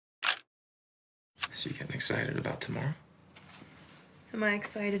So you getting excited about tomorrow? Am I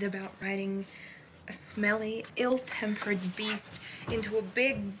excited about riding a smelly, ill-tempered beast into a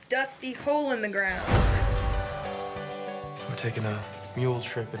big, dusty hole in the ground? We're taking a mule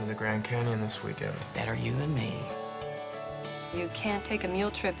trip into the Grand Canyon this weekend. Better you than me. You can't take a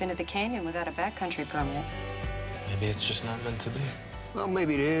mule trip into the canyon without a backcountry permit. Maybe it's just not meant to be. Well,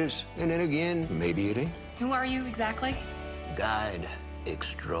 maybe it is. And then again, maybe it ain't. Who are you exactly? Guide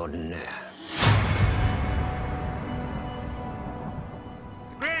extraordinaire.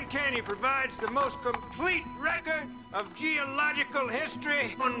 The Grand Canyon provides the most complete record of geological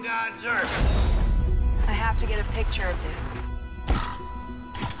history on God's earth. I have to get a picture of this.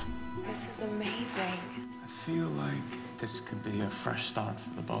 This is amazing. I feel like this could be a fresh start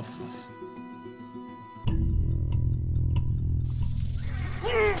for the both of us.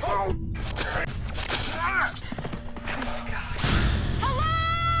 Oh my God.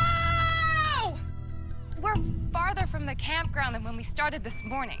 Hello! We're farther from the campground than when we started this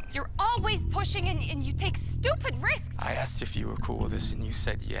morning. You're always pushing and you take stupid risks. I asked if you were cool with this and you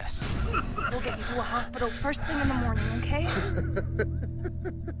said yes. We'll get you to a hospital first thing in the morning, okay?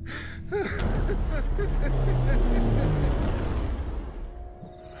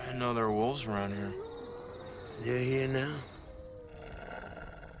 I didn't know there were wolves around here. They're here now.